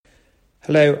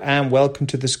Hello and welcome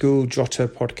to the School Jotter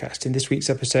podcast. In this week's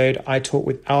episode, I talk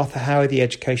with Arthur Howard, the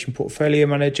Education Portfolio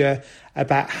Manager,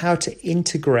 about how to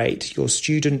integrate your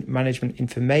student management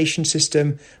information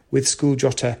system with School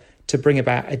Jotter to bring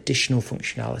about additional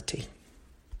functionality.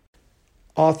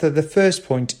 Arthur, the first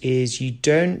point is you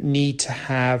don't need to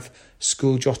have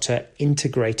School Jotter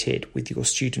integrated with your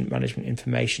student management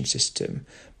information system,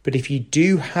 but if you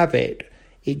do have it,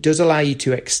 it does allow you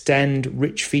to extend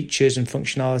rich features and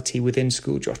functionality within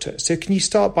School Jotter. So can you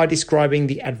start by describing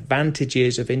the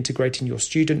advantages of integrating your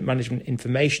student management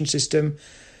information system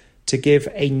to give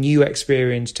a new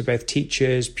experience to both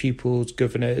teachers, pupils,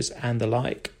 governors, and the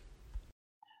like?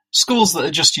 Schools that are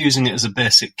just using it as a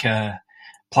basic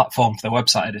platform for their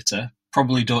website editor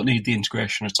probably don't need the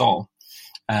integration at all.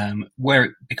 Where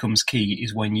it becomes key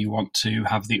is when you want to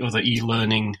have the other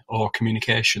e-learning or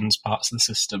communications parts of the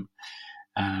system.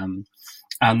 And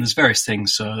there's various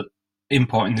things, so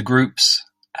importing the groups,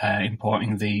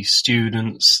 importing the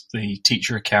students, the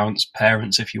teacher accounts,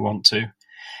 parents if you want to,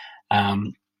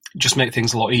 just make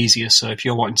things a lot easier. So if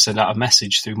you're wanting to send out a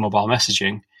message through mobile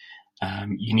messaging,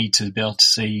 you need to be able to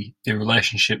see the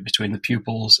relationship between the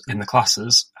pupils in the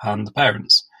classes and the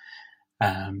parents.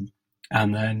 And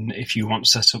then if you want to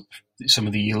set up some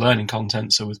of the learning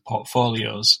content, so with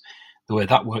portfolios, the way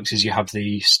that works is you have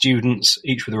the students,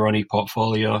 each with their own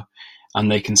e-portfolio, and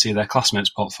they can see their classmates'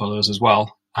 portfolios as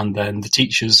well. And then the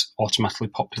teachers automatically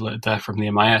populated there from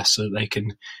the MIS so that they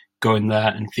can go in there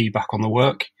and feedback on the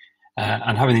work.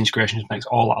 And having the integrations makes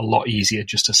all that a lot easier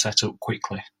just to set up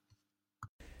quickly.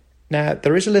 Now,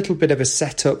 there is a little bit of a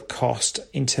setup cost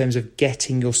in terms of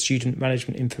getting your student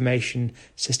management information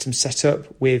system set up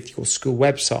with your school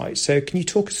website. So can you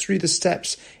talk us through the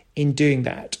steps in doing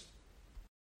that?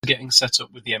 Getting set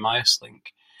up with the MIS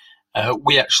link,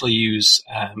 we actually use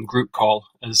Group Call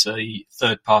as a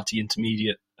third-party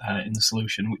intermediate in the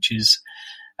solution, which is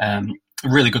a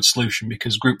really good solution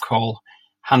because Group Call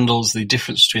handles the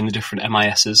difference between the different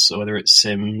MISs, so whether it's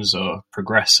Sims or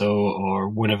Progresso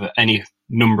or any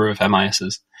number of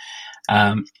MISs.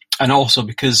 And also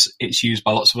because it's used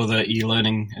by lots of other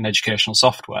e-learning and educational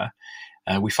software,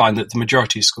 we find that the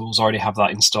majority of schools already have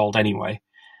that installed anyway.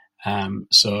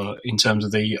 So in terms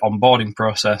of the onboarding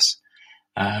process,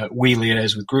 we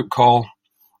liaise with Group Call.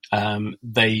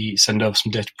 They send over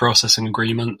some data processing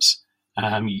agreements.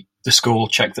 The school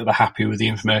check that they're happy with the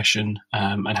information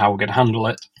and how we're going to handle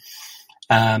it.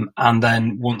 And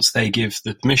then once they give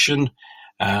the permission,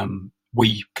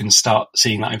 we can start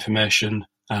seeing that information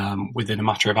within a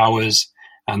matter of hours,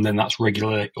 and then that's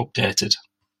regularly updated.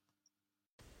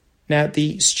 Now,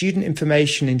 the student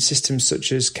information in systems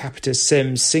such as Capita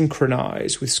Sims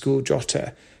synchronize with School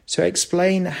Jotter. So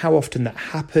explain how often that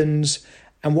happens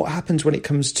and what happens when it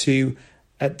comes to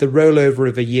the rollover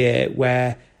of a year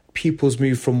where pupils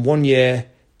move from one year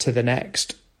to the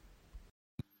next.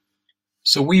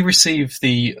 So we receive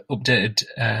the updated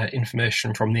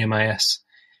information from the MIS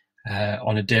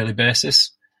on a daily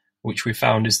basis, which we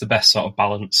found is the best sort of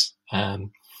balance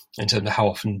in terms of how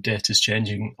often data is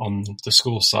changing on the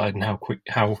school side and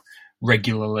how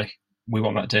regularly we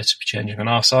want that data to be changing on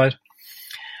our side.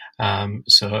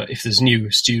 So if there's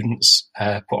new students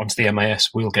put onto the MIS,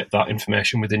 we'll get that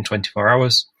information within 24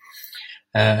 hours.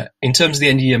 In terms of the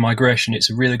end-of-year migration, it's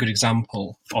a really good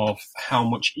example of how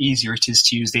much easier it is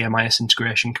to use the MIS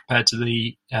integration compared to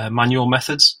the manual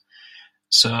methods.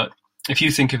 So if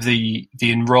you think of the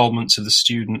enrolments of the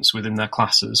students within their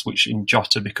classes, which in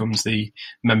Jotter becomes the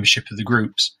membership of the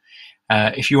groups,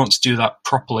 if you want to do that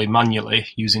properly manually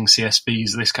using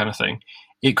CSVs, this kind of thing,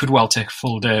 it could well take a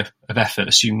full day of effort,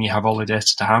 assuming you have all the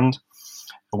data to hand.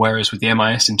 Whereas with the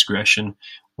MIS integration,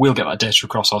 we'll get that data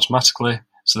across automatically.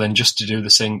 So then just to do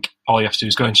the sync, all you have to do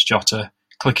is go into Jotter,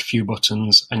 click a few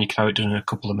buttons, and you can have it done in a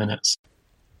couple of minutes.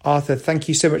 Arthur, thank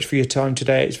you so much for your time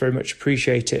today. It's very much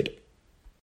appreciated.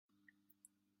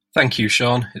 Thank you,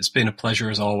 Sean. It's been a pleasure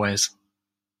as always.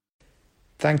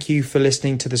 Thank you for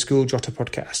listening to the School Jotter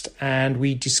podcast. And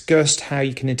we discussed how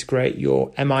you can integrate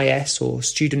your MIS or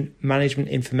Student Management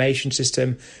Information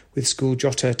System with School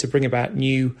Jotter to bring about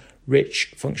new,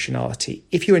 rich functionality.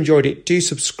 If you enjoyed it, do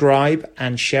subscribe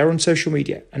and share on social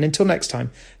media. And until next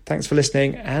time, thanks for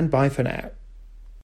listening and bye for now.